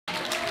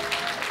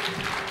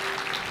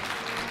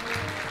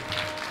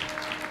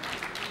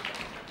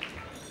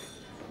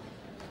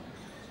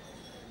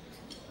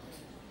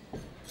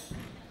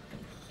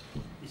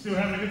Still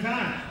having a good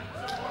time?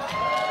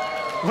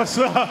 What's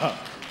up?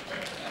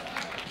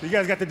 You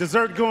guys got the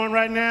dessert going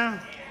right now?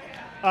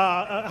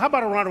 How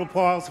about a round of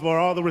applause for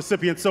all the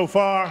recipients so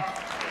far?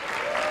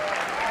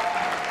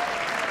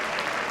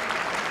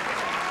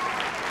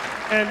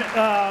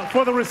 And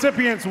for the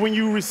recipients, when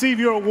you receive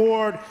your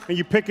award and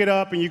you pick it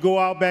up and you go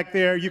out back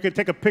there, you can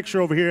take a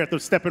picture over here at the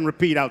step and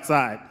repeat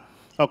outside,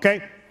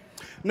 okay?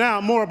 Now,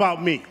 more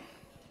about me.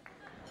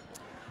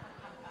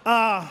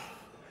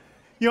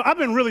 I've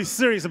been really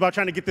serious about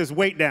trying to get this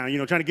weight down,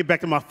 trying to get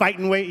back to my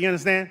fighting weight, you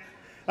understand?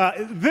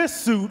 This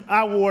suit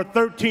I wore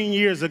 13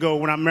 years ago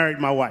when I married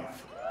my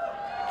wife.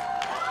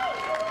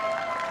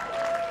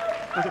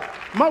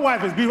 My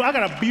wife is beautiful. I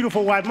got a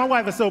beautiful wife. My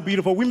wife is so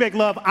beautiful. We make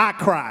love, I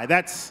cry.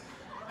 That's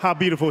how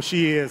beautiful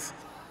she is.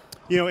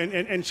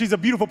 And she's a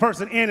beautiful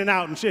person in and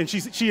out, and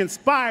she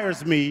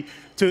inspires me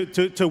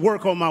to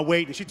work on my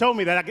weight. And she told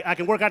me that I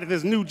can work out at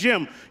this new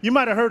gym. You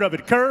might have heard of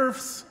it,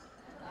 Curves.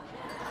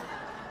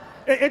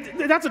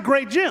 That's a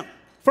great gym.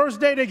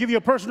 First day, they give you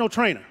a personal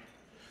trainer.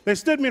 They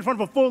stood me in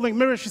front of a full-length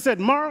mirror. She said,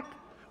 Mark,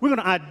 we're going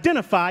to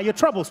identify your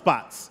trouble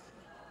spots.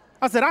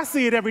 I said, I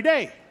see it every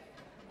day.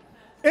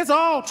 It's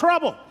all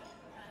trouble.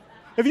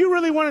 If you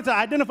really wanted to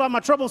identify my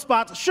trouble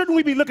spots, shouldn't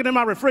we be looking in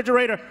my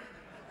refrigerator?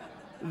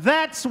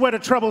 That's where the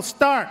trouble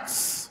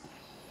starts.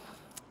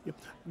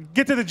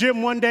 Get to the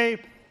gym one day,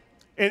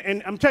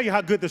 and I'm telling you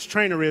how good this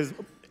trainer is.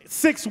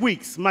 6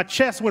 weeks, my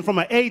chest went from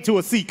an A to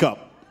a C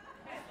cup.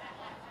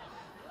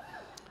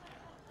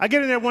 I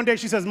get in there one day,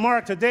 she says,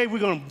 Mark, today we're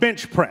going to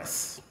bench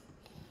press.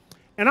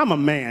 And I'm a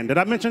man. Did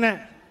I mention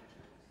that?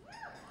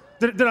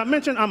 Did I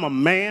mention I'm a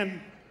man?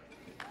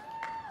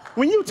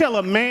 When you tell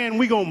a man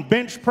we're going to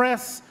bench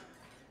press,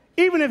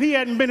 even if he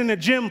hadn't been in the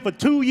gym for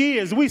 2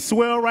 years, we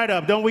swell right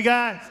up, don't we,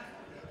 guys?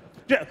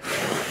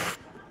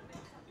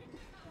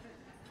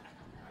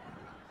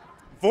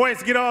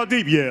 Voice get all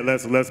deep. Yeah,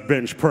 let's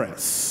bench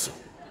press.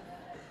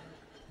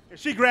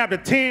 She grabbed a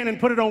 10 and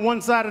put it on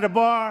one side of the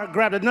bar,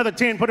 grabbed another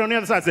 10, put it on the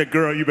other side, said,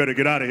 girl, you better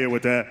get out of here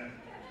with that.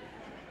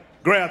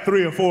 Grab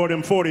 3 or 4 of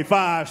them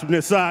 45s from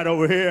this side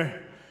over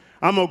here.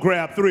 I'm gonna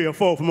grab 3 or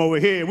 4 from over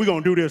here. We're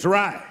gonna do this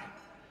right.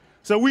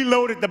 So we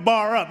loaded the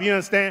bar up, you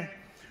understand?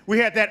 We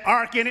had that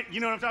arc in it, you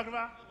know what I'm talking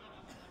about?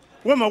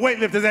 Where my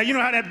weightlifters at? You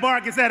know how that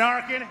bar gets that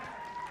arc in it?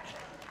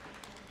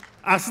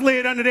 I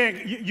slid under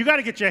there. You got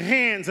to get your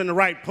hands in the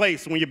right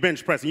place when you're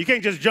bench pressing. You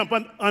can't just jump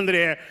under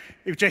there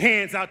with your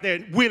hands out there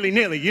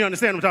willy-nilly. You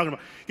understand what I'm talking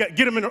about?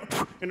 Get them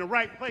in the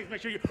right place.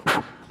 Make sure you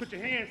put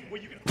your hands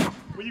where you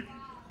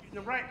in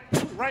the right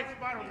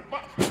spot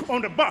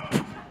on the bar.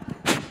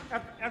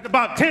 After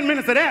about 10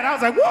 minutes of that, I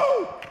was like,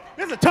 woo!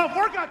 This is a tough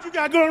workout you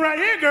got going right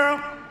here, girl.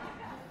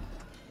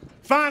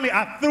 Finally,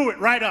 I threw it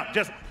right up,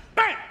 just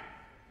bang!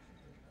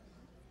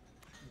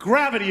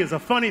 Gravity is a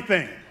funny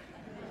thing.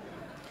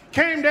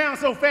 Came down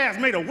so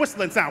fast, made a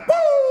whistling sound.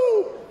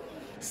 Woo!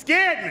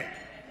 Scared me.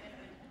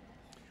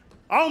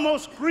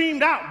 Almost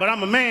screamed out, but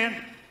I'm a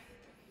man.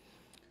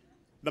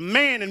 The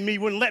man in me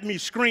wouldn't let me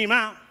scream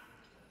out.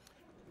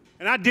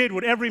 And I did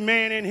what every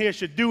man in here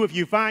should do if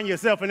you find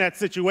yourself in that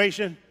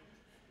situation.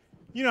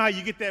 You know how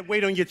you get that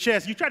weight on your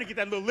chest? You try to get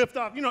that little lift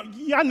off. I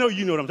know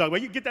you know what I'm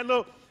talking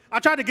about. I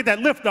tried to get that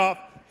lift off,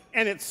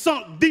 and it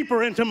sunk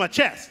deeper into my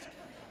chest.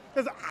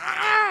 It's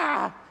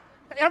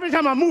every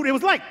time I moved, it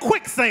was like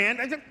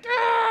quicksand. I just,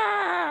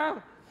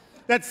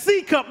 that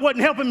C cup wasn't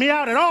helping me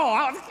out at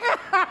all.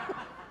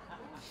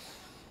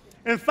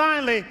 And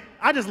finally,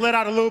 I just let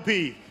out a little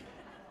pee.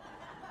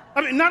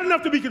 I mean, not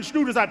enough to be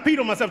construed as I peed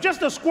on myself,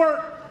 just a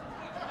squirt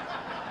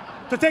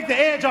to take the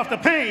edge off the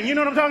pain. You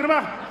know what I'm talking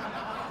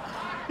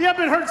about? You ever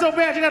been hurt so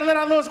bad you gotta let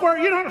out a little squirt?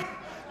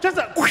 Just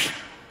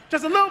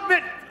a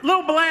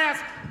little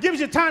blast gives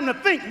you time to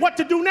think what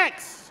to do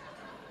next.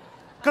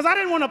 Because I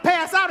didn't want to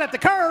pass out at the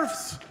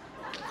curves.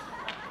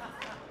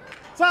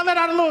 So I let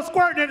out a little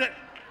squirt, and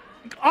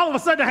all of a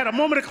sudden I had a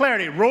moment of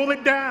clarity. Roll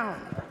it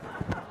down.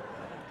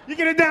 You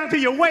get it down to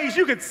your waist,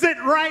 you can sit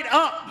right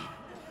up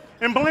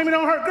and blame it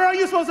on her. Girl,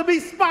 you're supposed to be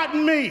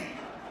spotting me.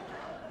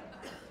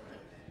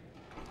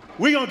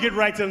 We're going to get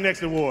right to the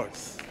next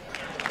awards.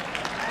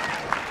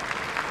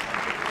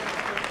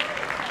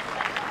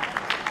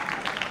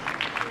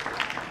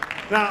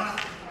 Now,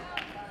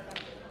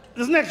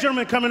 this next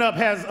gentleman coming up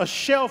has a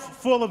shelf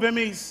full of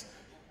Emmys.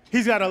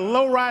 He's got a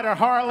lowrider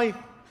Harley.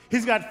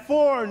 He's got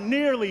 4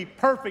 nearly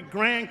perfect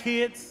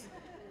grandkids.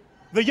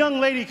 The young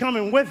lady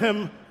coming with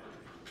him,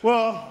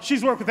 well,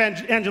 she's worked with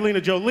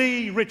Angelina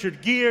Jolie,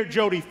 Richard Gere,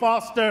 Jodie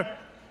Foster,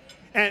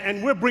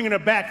 and we're bringing her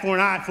back for an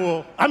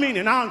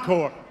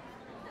encore.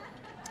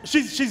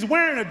 She's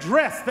wearing a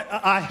dress,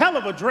 a hell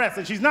of a dress,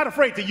 and she's not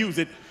afraid to use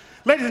it.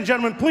 Ladies and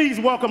gentlemen, please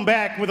welcome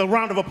back with a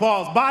round of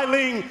applause, Bai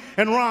Ling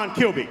and Ron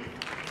Kilby.